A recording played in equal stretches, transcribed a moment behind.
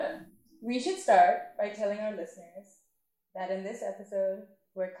We should start by telling our listeners that in this episode,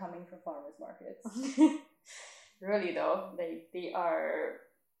 we're coming for farmers markets. Really though, they are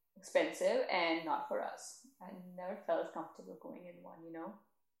expensive and not for us. I never felt comfortable going in one,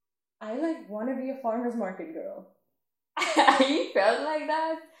 I want to be a farmers market girl. I felt like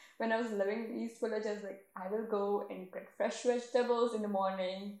that when I was living in East Village. I was like, I will go and get fresh vegetables in the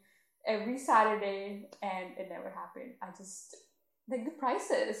morning every Saturday, and it never happened. I just, like, the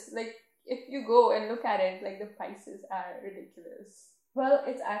prices, like, if you go and look at it, like, the prices are ridiculous. Well,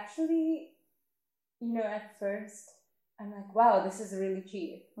 it's actually, at first, I'm like, wow, this is really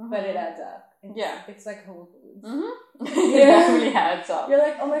cheap, but it adds up. It's like Whole Foods. It definitely adds up. You're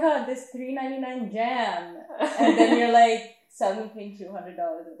like, oh my god, this $3.99 jam, and then you're like suddenly paying $200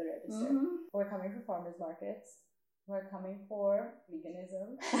 at the register. We're coming for farmers markets. We're coming for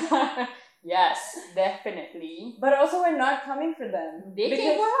veganism. Yes, definitely. But also, we're not coming for them. They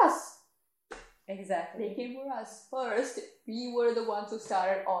came for us. Exactly. They came for us. First, we were the ones who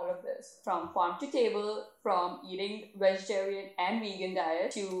started all of this. From farm to table, from eating vegetarian and vegan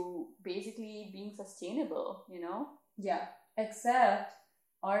diet to basically being sustainable, Yeah. Except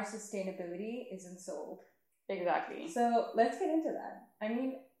our sustainability isn't sold. Exactly. So let's get into that. I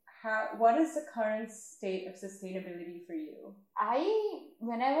mean, what is the current state of sustainability for you?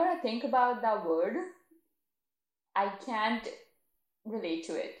 Whenever I think about that word, I can't relate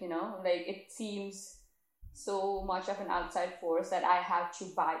to it, like it seems so much of an outside force that I have to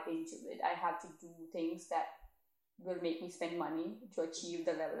buy into it. I have to do things that will make me spend money to achieve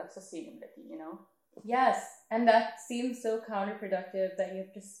the level of sustainability, Yes, and that seems so counterproductive that you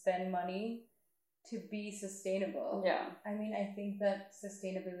have to spend money to be sustainable. Yeah. I mean, I think that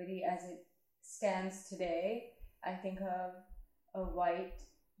sustainability as it stands today, I think of a white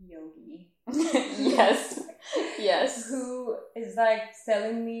yogi. Yes. Who is like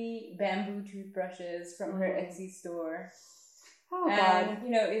selling me bamboo toothbrushes from her Etsy store. Oh,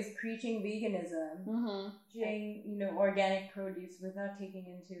 and, God. Is preaching veganism, doing, organic produce without taking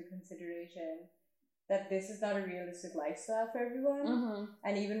into consideration that this is not a realistic lifestyle for everyone.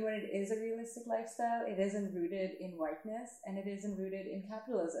 And even when it is a realistic lifestyle, it isn't rooted in whiteness and it isn't rooted in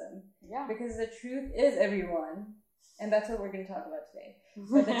capitalism. Yeah. Because the truth is, everyone, and that's what we're going to talk about today.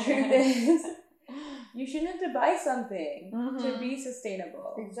 But the truth is, you shouldn't have to buy something to be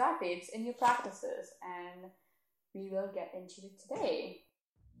sustainable. Exactly. It's in your practices, and we will get into it today.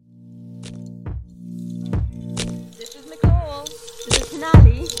 This is Nicole. This is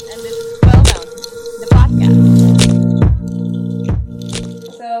Sonali. And this is Well Mountain, the podcast.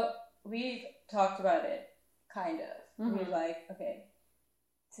 So we've talked about it, kind of. We're like, okay,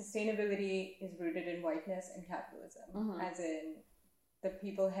 sustainability is rooted in whiteness and capitalism, as in the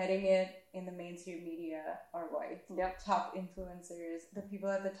people heading it in the mainstream media are white. Yep. Top influencers, the people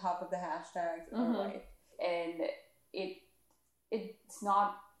at the top of the hashtags are white. And it's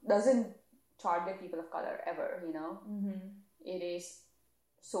not, doesn't target people of color ever, It is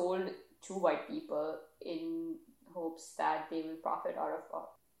sold to white people in hopes that they will profit out of what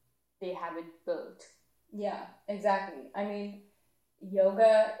they haven't built. Yeah, exactly. I mean,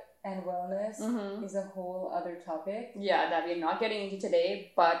 yoga and wellness is a whole other topic. Yeah, that we're not getting into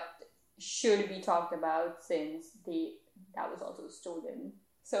today, but should be talked about since that was also stolen.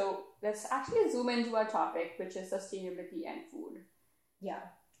 So let's actually zoom into our topic, which is sustainability and food. Yeah,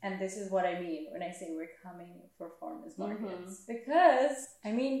 and this is what I mean when I say we're coming for farmers markets. Because,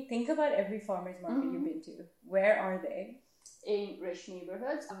 I mean, think about every farmers market you've been to. Where are they? In rich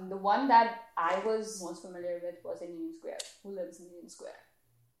neighborhoods. The one that I was most familiar with was in Union Square. Who lives in Union Square?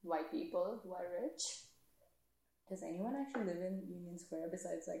 White people who are rich. Does anyone actually live in Union Square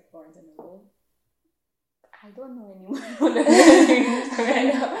besides like Barnes and Noble? I don't know anyone who lives in Union Square. I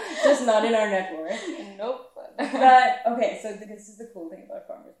know, just not in our network. Nope. But okay, so this is the cool thing about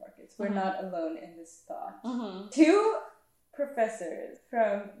farmers markets. We're not alone in this thought. Two professors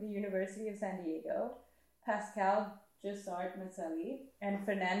from the University of San Diego, Pascal Jussart-Maselli and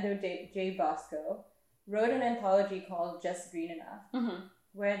Fernando J. Bosco, wrote an anthology called Just Green Enough,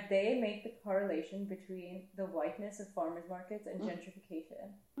 where they make the correlation between the whiteness of farmers markets and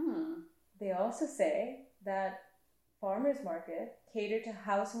gentrification. They also say that farmers markets cater to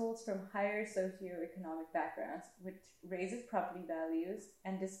households from higher socioeconomic backgrounds, which raises property values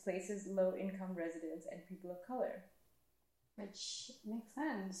and displaces low-income residents and people of color. Which makes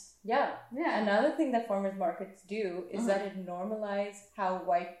sense. Yeah. Another thing that farmers markets do is that it normalizes how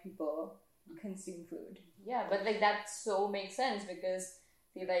white people consume food. Yeah, but like that so makes sense because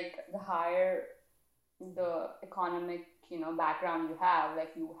the higher the economic, background you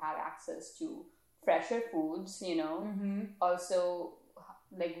have access to fresher foods, Also,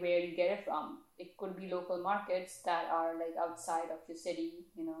 like where you get it from. It could be local markets that are like outside of your city,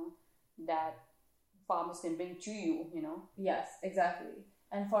 that farmers can bring to you, Yes, exactly.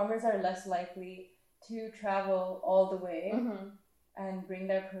 And farmers are less likely to travel all the way and bring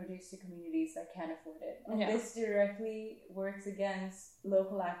their produce to communities that can't afford it. And this directly works against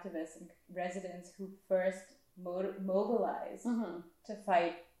local activists and residents who first mobilize to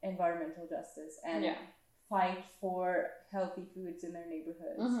fight environmental justice and fight for healthy foods in their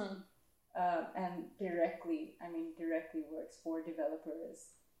neighborhoods. And directly works for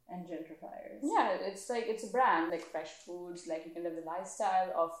developers and gentrifiers. Yeah, it's a brand, like Fresh Foods, like you can live the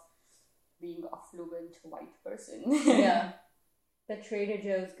lifestyle of being affluent white person. Yeah. The Trader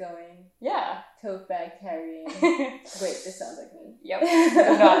Joe's going. Yeah. Tote bag carrying. Wait, this sounds like me. Yep.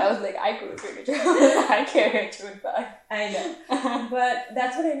 Oh God, I was like, I go to Trader Joe's. I carry a tote bag. I know. But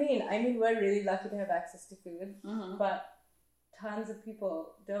that's what I mean. I mean, we're really lucky to have access to food, but tons of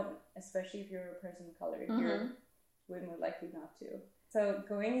people don't, especially if you're a person of color. You're way more likely not to. So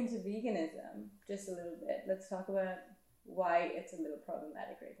going into veganism, just a little bit, let's talk about why it's a little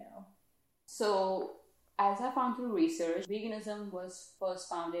problematic right now. So, as I found through research, veganism was first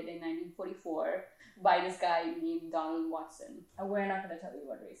founded in 1944 by this guy named Donald Watson. We're not going to tell you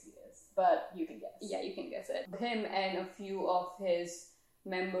what race he is, but you can guess. Yeah, you can guess it. Him and a few of his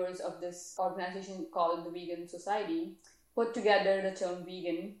members of this organization called the Vegan Society put together the term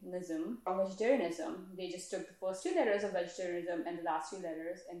veganism or vegetarianism. They just took the first two letters of vegetarianism and the last two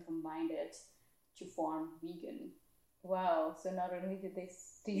letters and combined it to form vegan. Wow, so not only did they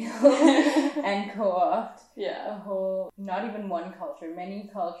steal and co-opt a whole, not even one culture, many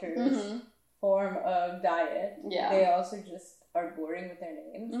cultures form of diet. Yeah. They also just are boring with their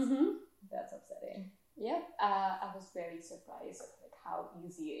names. That's upsetting. Yep, I was very surprised at how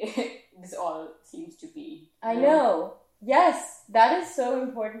easy this all seems to be. I know. Yes, that is so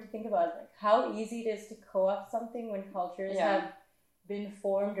important to think about. Like how easy it is to co-opt something when cultures have been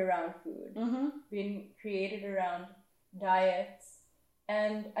formed around food, been created around diets.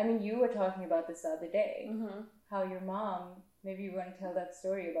 And I mean, you were talking about this the other day, how your mom, maybe you want to tell that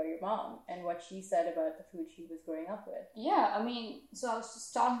story about your mom and what she said about the food she was growing up with. Yeah, I mean, so I was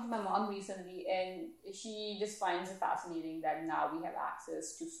just talking to my mom recently and she just finds it fascinating that now we have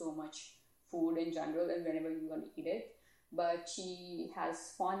access to so much food in general and whenever you want to eat it. But she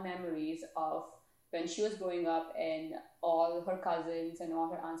has fond memories of when she was growing up and all her cousins and all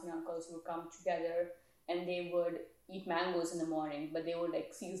her aunts and uncles would come together and they would eat mangoes in the morning, but they were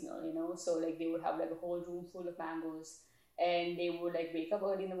like seasonal, so like they would have like a whole room full of mangoes and they would like wake up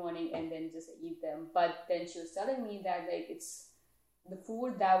early in the morning and then just eat them. But then she was telling me that like it's the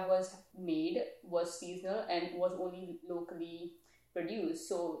food that was made was seasonal and was only locally produced,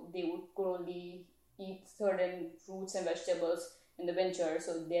 so they would only eat certain fruits and vegetables in the winter,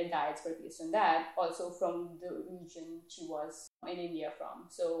 so their diets were based on that. Also from the region she was in India from.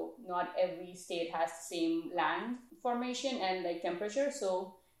 So not every state has the same land formation and like temperature,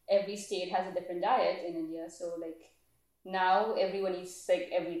 so every state has a different diet in India. So like now everyone eats like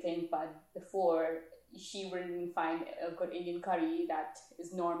everything, but before she wouldn't even find a good Indian curry that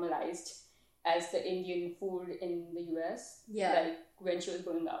is normalized as the Indian food in the US, like when she was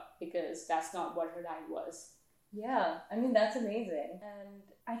growing up, because that's not what her diet was. Yeah, I mean, that's amazing. And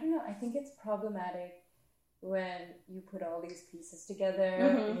I don't know, I think it's problematic when you put all these pieces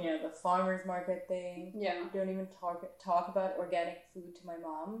together, the farmer's market thing. Yeah. Don't even talk about organic food to my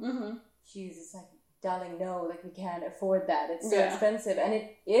mom. She's just like, darling, no, like we can't afford that. It's so expensive. And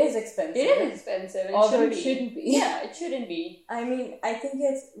it is expensive. It is expensive. Although it shouldn't be. Yeah, it shouldn't be. I mean, I think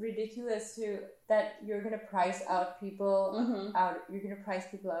it's ridiculous that you're going to price out people you're going to price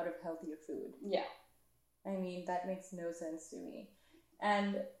people out of healthier food. Yeah. I mean, that makes no sense to me.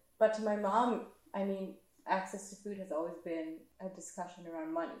 But to my mom, I mean, access to food has always been a discussion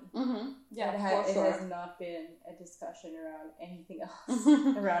around money. Yeah, it has not been a discussion around anything else,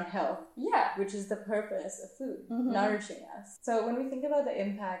 around health. Yeah. Which is the purpose of food, nourishing us. So when we think about the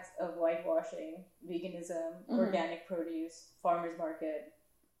impacts of whitewashing, veganism, organic produce, farmer's market,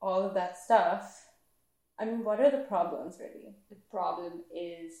 all of that stuff, I mean, what are the problems really?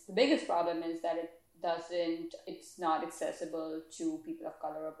 The biggest problem is that it's not accessible to people of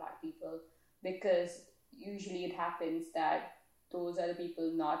color or Black people, because usually it happens that those are the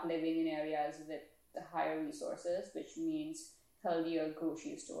people not living in areas with the higher resources, which means healthier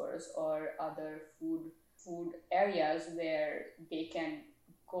grocery stores or other food areas where they can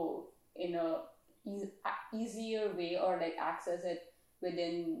go in a easier way or like access it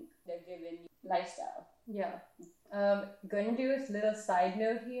within their given lifestyle. Yeah. Going to do a little side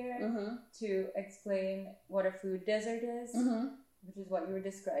note here to explain what a food desert is. which is what you were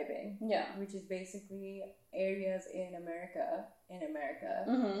describing. Yeah. Which is basically areas in America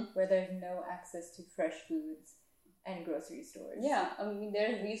Mm-hmm. where there's no access to fresh foods and grocery stores. Yeah, I mean,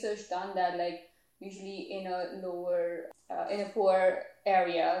 there's research done that, like, usually in a poor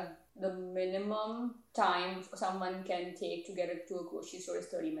area, the minimum time someone can take to get to a grocery store is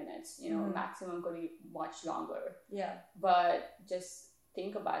 30 minutes. Maximum could be much longer. Yeah. But just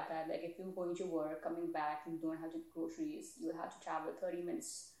think about that. Like, if you're going to work, coming back, and you don't have to groceries, you'll have to travel 30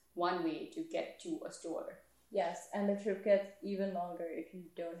 minutes one way to get to a store. Yes, and the trip gets even longer if you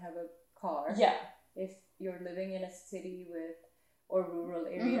don't have a car. Yeah. If you're living in a city or rural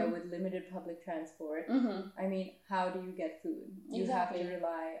area with limited public transport, I mean, how do you get food? You have to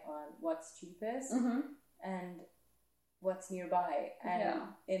rely on what's cheapest and what's nearby. And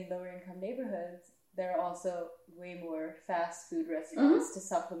in lower income neighborhoods, there are also way more fast food restaurants to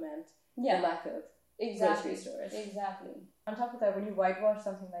supplement the lack of grocery stores. Exactly. On top of that, when you whitewash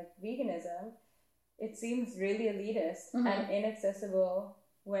something like veganism, it seems really elitist and inaccessible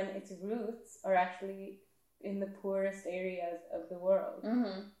when its roots are actually in the poorest areas of the world.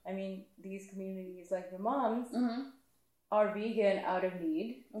 I mean, these communities like Vermont are vegan out of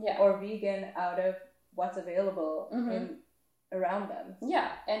need or vegan out of what's available around them.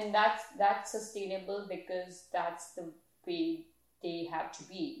 Yeah, and that's sustainable because that's the way they have to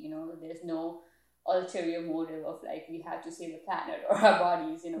be. There's no ulterior motive of like we have to save the planet or our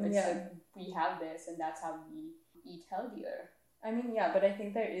bodies. It's like we have this and that's how we eat healthier. I mean, yeah, but I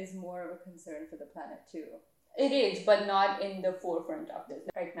think there is more of a concern for the planet too. It is, but not in the forefront of this.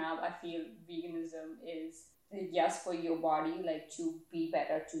 Right now, I feel veganism is just for your body, like to be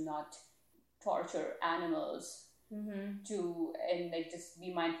better, to not torture animals, and like just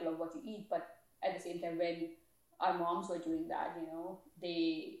be mindful of what you eat. But at the same time, when our moms were doing that,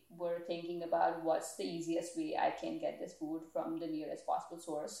 they were thinking about what's the easiest way I can get this food from the nearest possible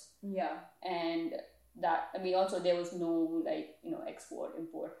source. Yeah. And that, I mean, also there was no export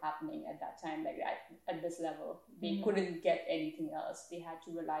import happening at that time, like at this level. They couldn't get anything else. They had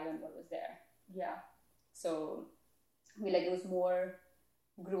to rely on what was there. Yeah. So I feel like it was more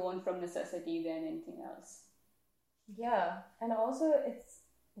grown from necessity than anything else. Yeah. And also it's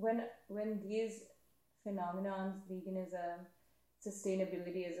when these phenomenons, veganism,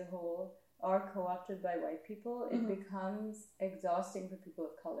 sustainability as a whole, are co-opted by white people, it becomes exhausting for people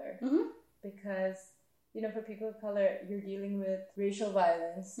of color. Because for people of color, you're dealing with racial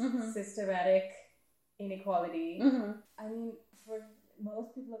violence, systematic inequality. I mean, for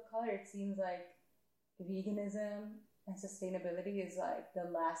most people of color, it seems like veganism and sustainability is like the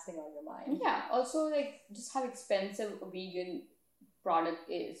last thing on your mind. Yeah. Also, like just how expensive a vegan product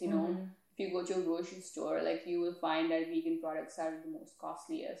is. If you go to a grocery store, like you will find that vegan products are the most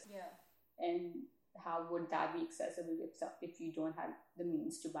costliest. Yeah. And how would that be accessible if you don't have the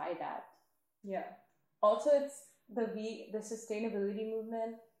means to buy that? Yeah. Also, it's the sustainability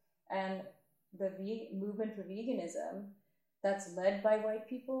movement and the movement for veganism that's led by white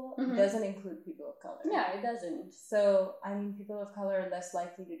people doesn't include people of color. Yeah, it doesn't. So, I mean, people of color are less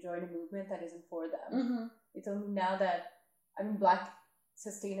likely to join a movement that isn't for them. It's only now that, Black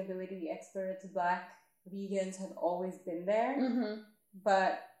sustainability experts, Black vegans have always been there,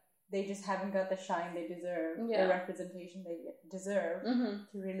 but they just haven't got the shine they deserve, the representation they deserve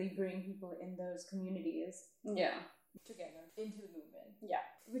to really bring people in those communities together into the movement. Yeah.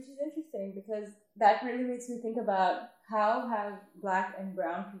 Which is interesting because that really makes me think about how have Black and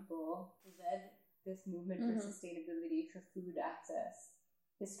brown people led this movement for sustainability, for food access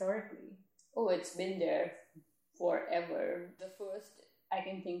historically. Oh, it's been there forever. The first I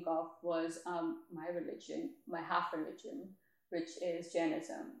can think of was my religion, my half religion, which is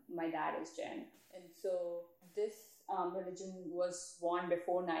Jainism. My dad is Jain. And so this religion was born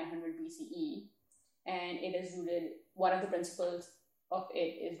before 900 BCE. And it is rooted, one of the principles of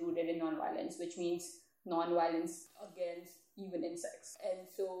it is rooted in nonviolence, which means nonviolence against even insects. And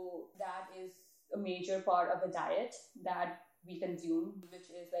so that is a major part of the diet that we consume, which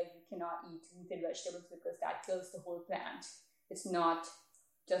is like we cannot eat rooted vegetables because that kills the whole plant. It's not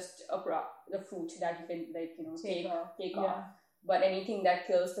just the fruit that you can take off. But anything that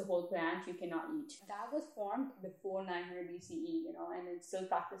kills the whole plant, you cannot eat. That was formed before 900 BCE, and it's still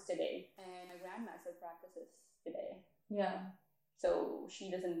practiced today. And my grandma still practices today. Yeah. So she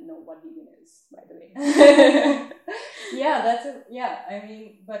doesn't know what vegan is, by the way.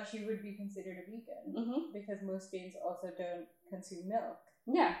 But she would be considered a vegan because most Jains also don't consume milk.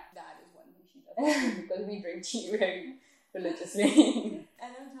 Yeah, that is one thing she does because we drink tea very religiously.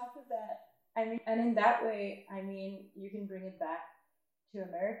 And on top of that, and in that way, you can bring it back to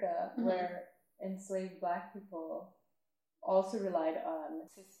America where enslaved Black people also relied on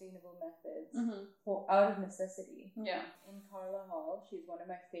sustainable methods out of necessity. Yeah. In Carla Hall, she's one of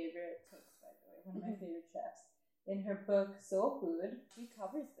my favorite cooks, by the way, one of my favorite chefs. In her book Soul Food, she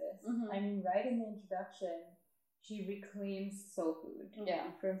covers this. I mean, right in the introduction, she reclaims soul food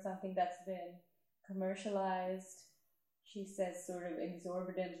from something that's been commercialized. She says sort of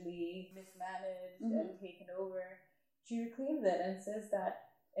exorbitantly mismanaged and taken over. She reclaims it and says that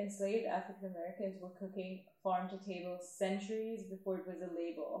enslaved African Americans were cooking farm to table centuries before it was a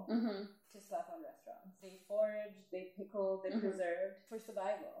label to slap on restaurants. They foraged, they pickled, they preserved for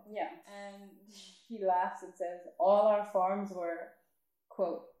survival. Yeah. And she laughs and says, all our farms were,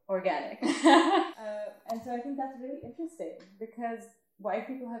 quote, organic. And so I think that's really interesting because white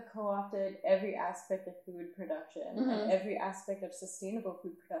people have co-opted every aspect of food production and every aspect of sustainable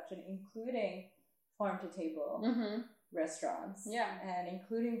food production, including farm to table restaurants. Yeah. And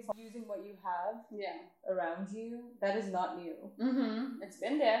including using what you have around you. That is not new. It's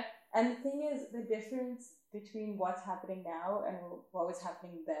been there. And the thing is, the difference between what's happening now and what was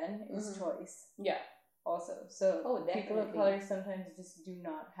happening then is choice. Yeah. Also. So people of definitely. color sometimes just do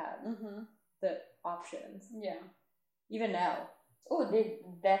not have the options. Yeah. Even now. Oh, they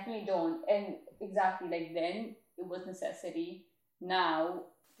definitely don't. And exactly, like then it was necessity. Now,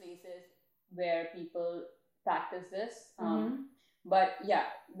 places where people practice this. But yeah,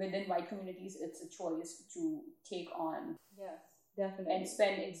 within white communities, it's a choice to take on. Yes, definitely. And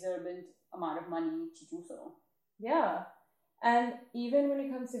spend exorbitant amount of money to do so. Yeah. And even when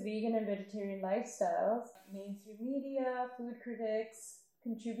it comes to vegan and vegetarian lifestyles, mainstream media, food critics,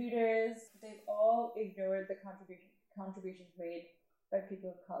 contributors, they've all ignored the contributions made by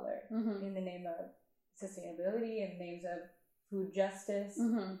people of color in the name of sustainability, in the names of food justice.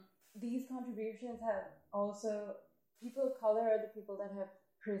 These contributions have also, people of color are the people that have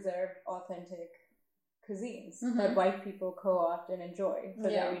preserved authentic cuisines that white people co-opt and enjoy for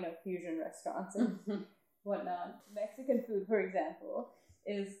their, fusion restaurants and whatnot. Mexican food, for example,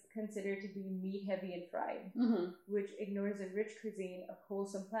 is considered to be meat heavy and fried, which ignores a rich cuisine of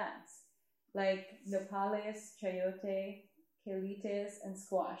wholesome plants like nopales, chayote, quelites, and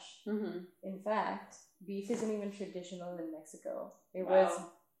squash. In fact, beef isn't even traditional in Mexico. It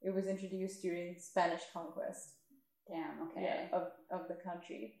was introduced during Spanish conquest. Damn, okay. Yeah, of the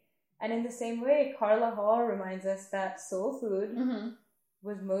country. And in the same way, Carla Hall reminds us that soul food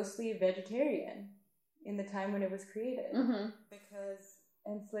was mostly vegetarian in the time when it was created. Because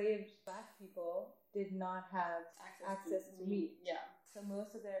enslaved Black people did not have access to meat. Yeah. So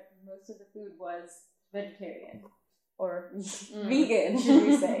most of the food was vegetarian or vegan, should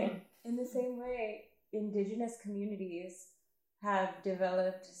we say. In the same way, indigenous communities have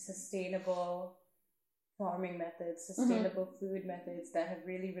developed sustainable farming methods, sustainable food methods that have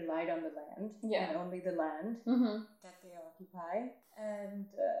really relied on the land and only the land that they occupy. And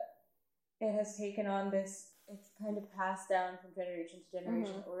it has taken on this, it's kind of passed down from generation to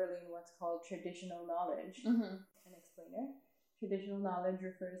generation orally in what's called traditional knowledge. An explainer. Traditional knowledge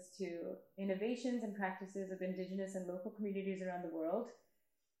refers to innovations and practices of indigenous and local communities around the world,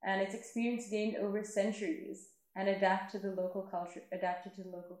 and its experience gained over centuries and adapted to the local culture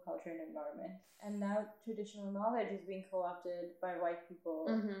and environment. And now traditional knowledge is being co-opted by white people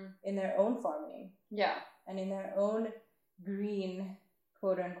in their own farming. Yeah. And in their own green,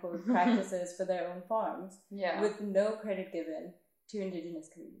 quote-unquote, practices for their own farms. Yeah. With no credit given to indigenous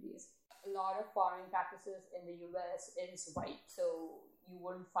communities. A lot of farming practices in the US is white, so you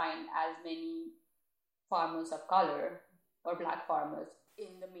wouldn't find as many farmers of color or Black farmers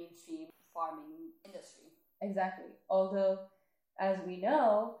in the mainstream farming industry. Exactly. Although, as we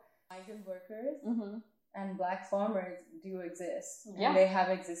know, migrant workers and Black farmers do exist. Yeah. And they have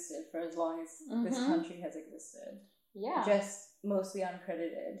existed for as long as this country has existed. Yeah. Just mostly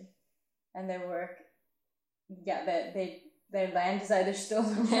uncredited. And their work, their land is either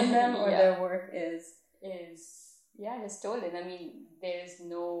stolen from them or their work is stolen. I mean, there is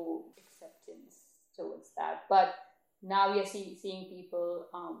no acceptance towards that. But now we are seeing people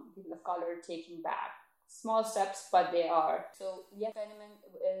of color taking back small steps, but they are. So Leah Penniman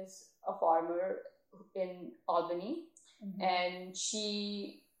is a farmer in Albany, and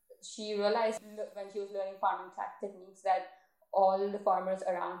she realized when she was learning farming techniques that all the farmers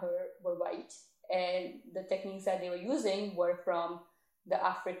around her were white, and the techniques that they were using were from the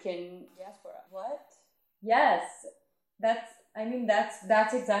African diaspora. What? Yes,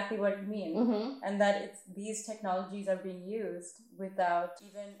 that's exactly what you mean, and that these technologies are being used without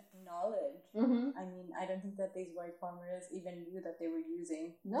even knowledge. I mean, I don't think that these white farmers even knew that they were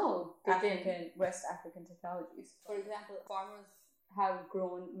using West African technologies. For example, farmers have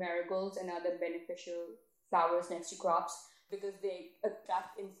grown marigolds and other beneficial flowers next to crops because they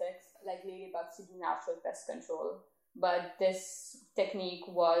attract insects like ladybugs to do natural pest control. But this technique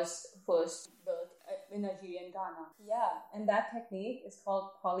was first built in Nigeria and Ghana. Yeah, and that technique is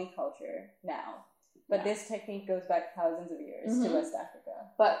called polyculture now. But this technique goes back thousands of years to West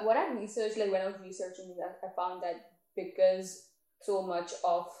Africa. But what I researched, like when I was researching that, I found that because so much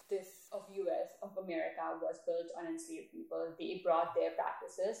of US, of America was built on enslaved people, they brought their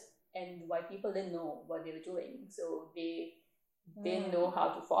practices, and white people didn't know what they were doing. So they didn't know how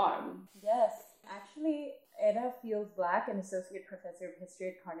to farm. Yes. Actually, Eda Fields Black, an associate professor of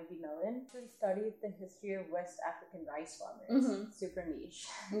history at Carnegie Mellon, actually studied the history of West African rice farmers. Super niche.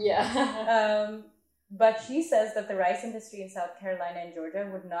 Yeah. But she says that the rice industry in South Carolina and Georgia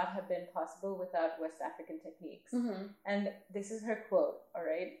would not have been possible without West African techniques. And this is her quote, all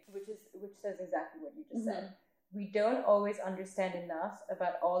right, which says exactly what you just said. We don't always understand enough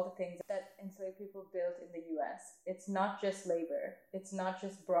about all the things that enslaved people built in the US. It's not just labor. It's not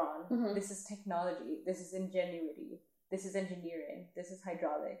just brawn. This is technology. This is ingenuity. This is engineering. This is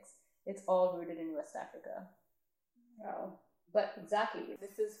hydraulics. It's all rooted in West Africa. Wow. But exactly,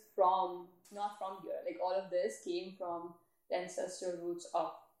 this is not from here. Like all of this came from the ancestral roots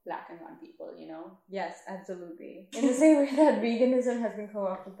of Black and brown people, you know? Yes, absolutely. In the same way that veganism has been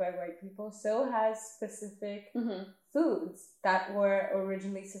co-opted by white people, so has specific foods that were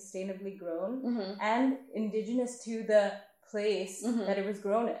originally sustainably grown and indigenous to the place that it was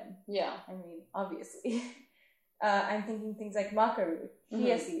grown in. Yeah. I mean, obviously. I'm thinking things like maca root,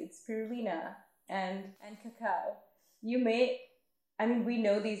 chia seeds, spirulina, and cacao. We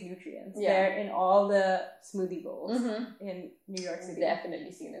know these nutrients. Yeah. They're in all the smoothie bowls in New York City.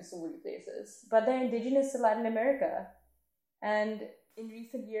 Definitely seen in so many places. But they're indigenous to Latin America. And in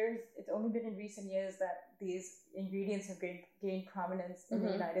recent years, it's only been in recent years that these ingredients have gained prominence in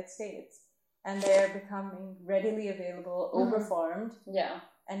the United States. And they're becoming readily available, over-farmed,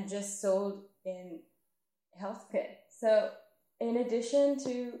 and just sold in health kit. So in addition,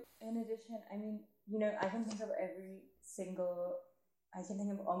 I mean, you know, I can think of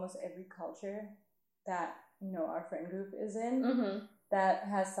almost every culture that, you know, our friend group is in that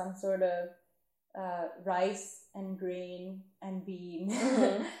has some sort of rice and grain and bean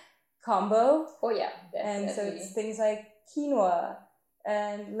combo. Oh yeah, definitely. And so it's things like quinoa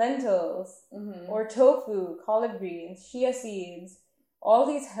and lentils or tofu, collard greens, chia seeds, all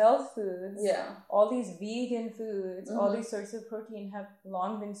these health foods, all these vegan foods, all these sources of protein have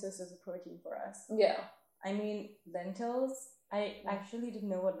long been sources of protein for us. Yeah. I mean, lentils, I actually didn't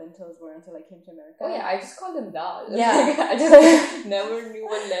know what lentils were until I came to America. Oh yeah, I just called them dal. Yeah. I just never knew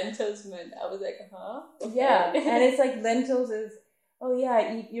what lentils meant. I was like, huh? Okay. Yeah, and it's like lentils is, oh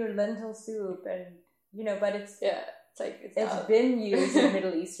yeah, eat your lentil soup, and, you know, but it's been used in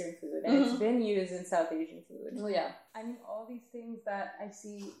Middle Eastern food, and it's been used in South Asian food. Oh yeah. I mean, all these things that I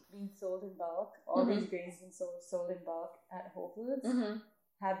see being sold in bulk, all these grains being sold in bulk at Whole Foods,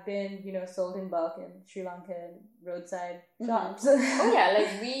 have been, you know, sold in bulk in Sri Lankan roadside shops. Oh yeah,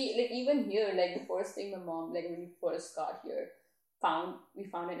 even here, like the first thing my mom, like when we first got here, we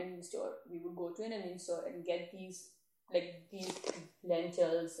found an Indian store. We would go to an Indian store and get these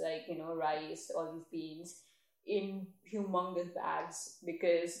lentils, like, you know, rice, all these beans in humongous bags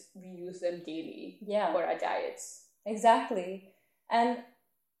because we use them daily for our diets. Exactly. And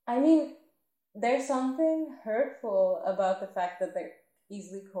I mean, there's something hurtful about the fact that they're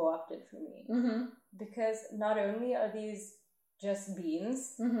easily co-opted for me. Because not only are these just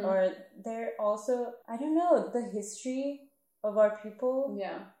beans, or they're also, I don't know, the history of our people.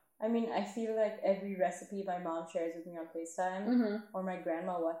 Yeah. I mean, I feel like every recipe my mom shares with me on FaceTime or my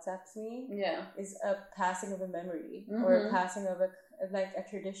grandma WhatsApps me is a passing of a memory or a passing of a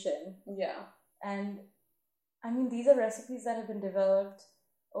tradition. Yeah. And I mean, these are recipes that have been developed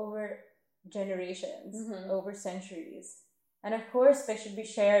over generations, over centuries. And of course, they should be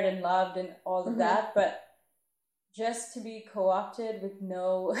shared and loved and all of that, but just to be co-opted with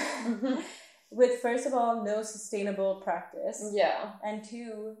with, first of all, no sustainable practice. Yeah. And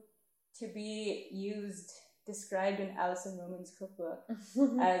two, to be described in Alison Roman's cookbook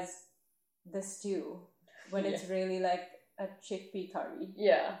as the stew, when it's really like a chickpea curry.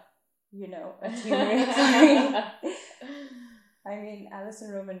 Yeah. You know, a turmeric curry. I mean,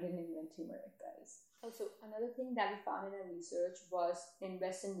 Alison Roman didn't invent turmeric, guys. Also, another thing that we found in our research was in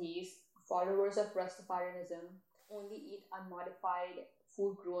West Indies, followers of Rastafarianism only eat unmodified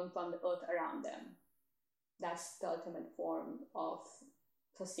food grown from the earth around them. That's the ultimate form of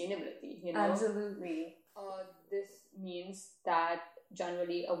sustainability, you know? Absolutely. This means that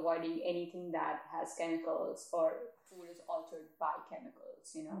generally avoiding anything that has chemicals or food is altered by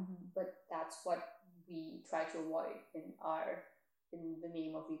chemicals, you know? But that's what we try to avoid in the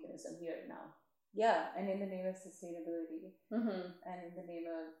name of veganism here now. Yeah, and in the name of sustainability, and in the name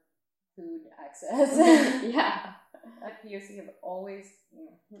of food access. Yeah. At POC have always,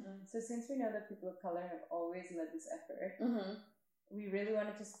 so since we know that people of color have always led this effort, we really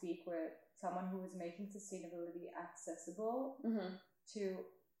wanted to speak with someone who was making sustainability accessible to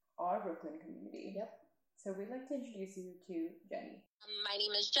our Brooklyn community. Yep. So we'd like to introduce you to Jenny. My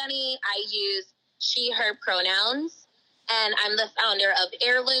name is Jenny. I use she, her pronouns, and I'm the founder of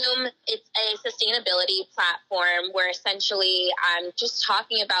Heirloom. It's a sustainability platform where essentially I'm just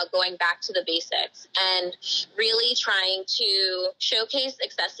talking about going back to the basics and really trying to showcase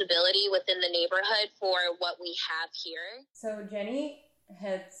accessibility within the neighborhood for what we have here. So Jenny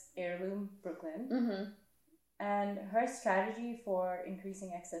heads Heirloom Brooklyn, and her strategy for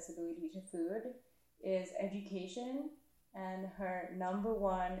increasing accessibility to food is education, and her number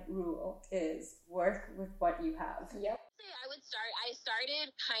one rule is work with what you have. Yep. I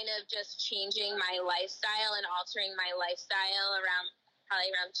started kind of just changing my lifestyle and altering my lifestyle probably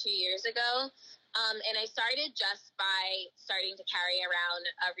around 2 years ago. And I started just by starting to carry around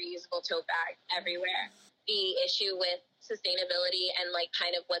a reusable tote bag everywhere. The issue with sustainability and like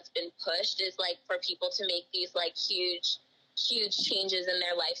kind of what's been pushed is like for people to make these like huge changes in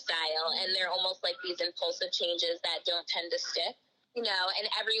their lifestyle, and they're almost like these impulsive changes that don't tend to stick, and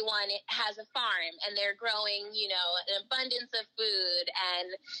everyone has a farm and they're growing, an abundance of food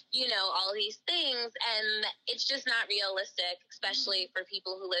and, all these things. And it's just not realistic, especially for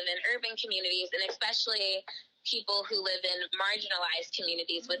people who live in urban communities and especially people who live in marginalized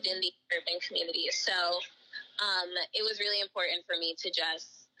communities within the urban communities. So it was really important for me to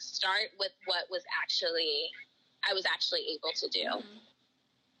just start with what I was actually able to do.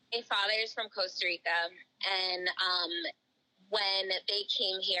 My father is from Costa Rica, and when they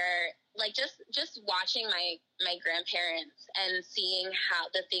came here, like just watching my grandparents and seeing how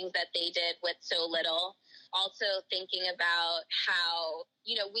the things that they did with so little, also thinking about how,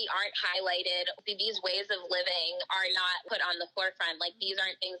 we aren't highlighted. These ways of living are not put on the forefront. Like, these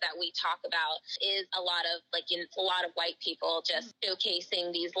aren't things that we talk about. Is a lot of white people just showcasing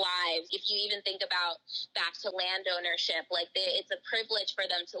these lives. If you even think about back to land ownership, it's a privilege for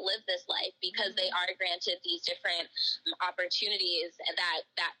them to live this life because they are granted these different opportunities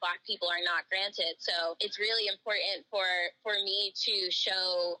that Black people are not granted. So it's really important for me to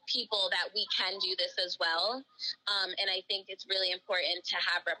show people that we can do this as well. And I think it's really important to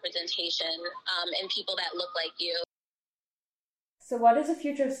have representation and people that look like you. So what does the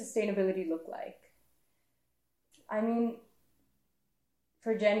future of sustainability look like? I mean,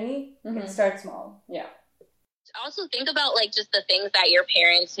 for Jenny, it starts small. Yeah. Also think about just the things that your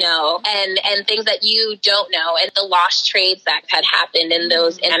parents know and things that you don't know, and the lost trades that had happened in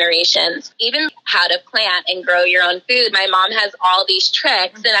those generations. Even how to plant and grow your own food. My mom has all these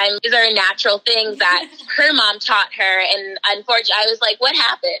tricks, and these are natural things that her mom taught her. And unfortunately, I was like, what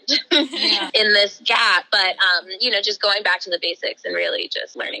happened in this gap? But, just going back to the basics and really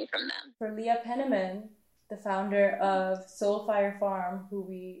just learning from them. For Leah Penniman, the founder of Soulfire Farm, who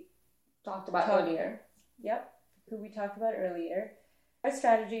we talked about earlier. Yep. Who we talked about earlier. Our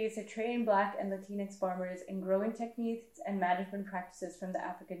strategy is to train Black and Latinx farmers in growing techniques and management practices from the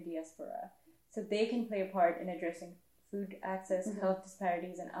African diaspora, so they can play a part in addressing food access, health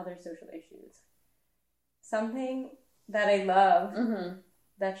disparities, and other social issues. Something that I love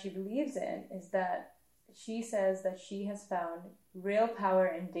that she believes in is that she says that she has found real power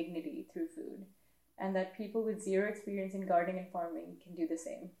and dignity through food, and that people with zero experience in gardening and farming can do the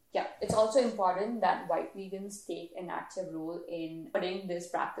same. Yeah, it's also important that white vegans take an active role in putting this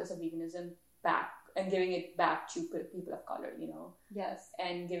practice of veganism back and giving it back to people of color, Yes.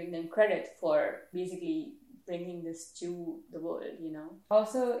 And giving them credit for basically bringing this to the world,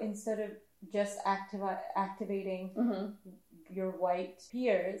 Also, instead of just activating your white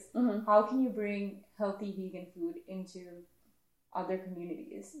peers, how can you bring healthy vegan food into other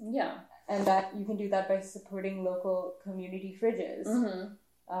communities? Yeah. And that you can do that by supporting local community fridges,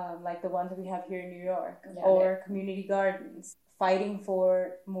 like the ones that we have here in New York, or community gardens, fighting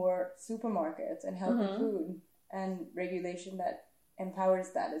for more supermarkets and healthy food and regulation that empowers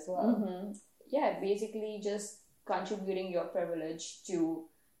that as well. Yeah, basically just contributing your privilege to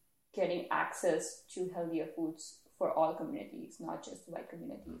getting access to healthier foods for all communities, not just white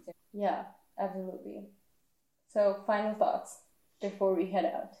communities. Yeah, absolutely. So, final thoughts before we head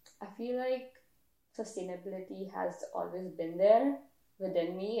out. I feel like sustainability has always been there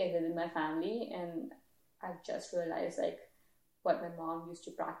within me and within my family, and I've just realized what my mom used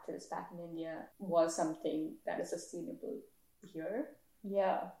to practice back in India was something that is sustainable here.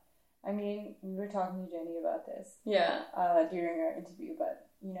 Yeah. I mean, we were talking to Jenny about this during our interview, but,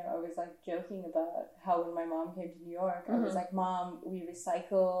 you know, I was, like, joking about how when my mom came to New York, I was like, Mom, we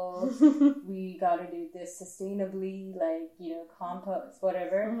recycle, we gotta do this sustainably, like, you know, compost,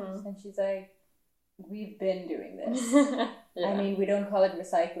 whatever. And she's like, we've been doing this. I mean, we don't call it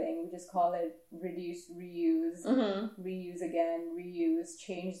recycling, we just call it reduce, reuse, reuse again, reuse,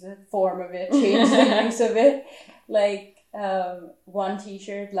 change the form of it, change the use of it. Like, one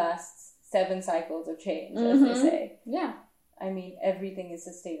t-shirt lasts 7 cycles of change, as they say. Yeah. I mean, everything is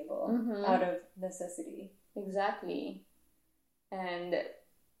sustainable out of necessity. Exactly. And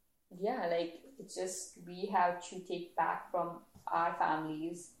yeah, like, it's just, we have to take back from our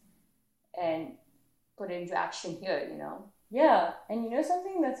families and put it into action here, you know? Yeah. And you know,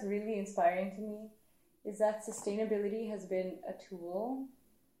 something that's really inspiring to me is that sustainability has been a tool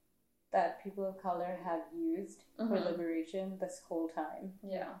that people of color have used for liberation this whole time.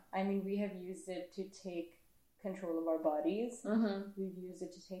 Yeah. I mean, we have used it to take control of our bodies. We've used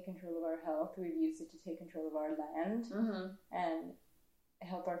it to take control of our health. We've used it to take control of our land and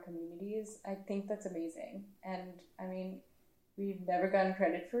help our communities. I think that's amazing. And I mean, we've never gotten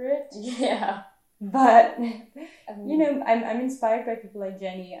credit for it. Yeah. But, you know, I'm inspired by people like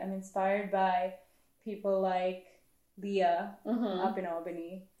Jenny. I'm inspired by people like Leah up in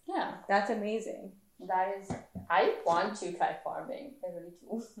Albany. Yeah. That's amazing. That is, I want to try farming. I really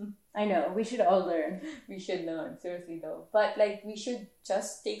do. I know. We should all learn. We should learn, seriously though. But like, we should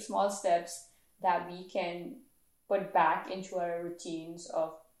just take small steps that we can put back into our routines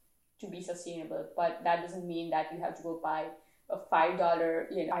to be sustainable. But that doesn't mean that you have to go buy a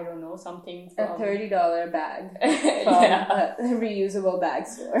 $5, you know, I don't know, something from... a $30 bag from a reusable bag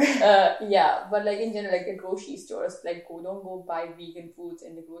store. Yeah, but like in general, like the grocery stores, like don't go buy vegan foods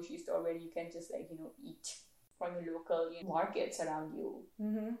in the grocery store where you can just, like, you know, eat from the local, you know, markets around you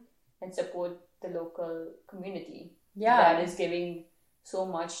and support the local community that is giving so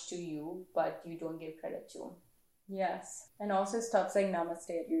much to you, but you don't give credit to. Yes. And also stop saying namaste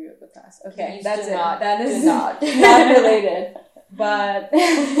at your yoga class. Okay, Please that's do it. Not, that is not. not related. But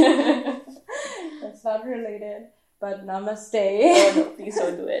that's not related. But namaste. Oh no, please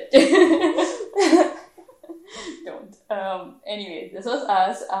don't do it. Don't. Anyway, this was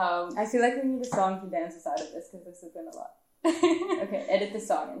us. I feel like we need a song to dance us out of this because this has been a lot. Okay, edit the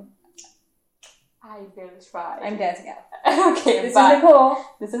song in. I will try. I'm dancing out. Okay, this bye. is Nicole.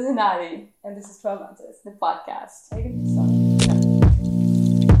 This is Hinari. And this is 12 Ounces. The podcast. I can do the song.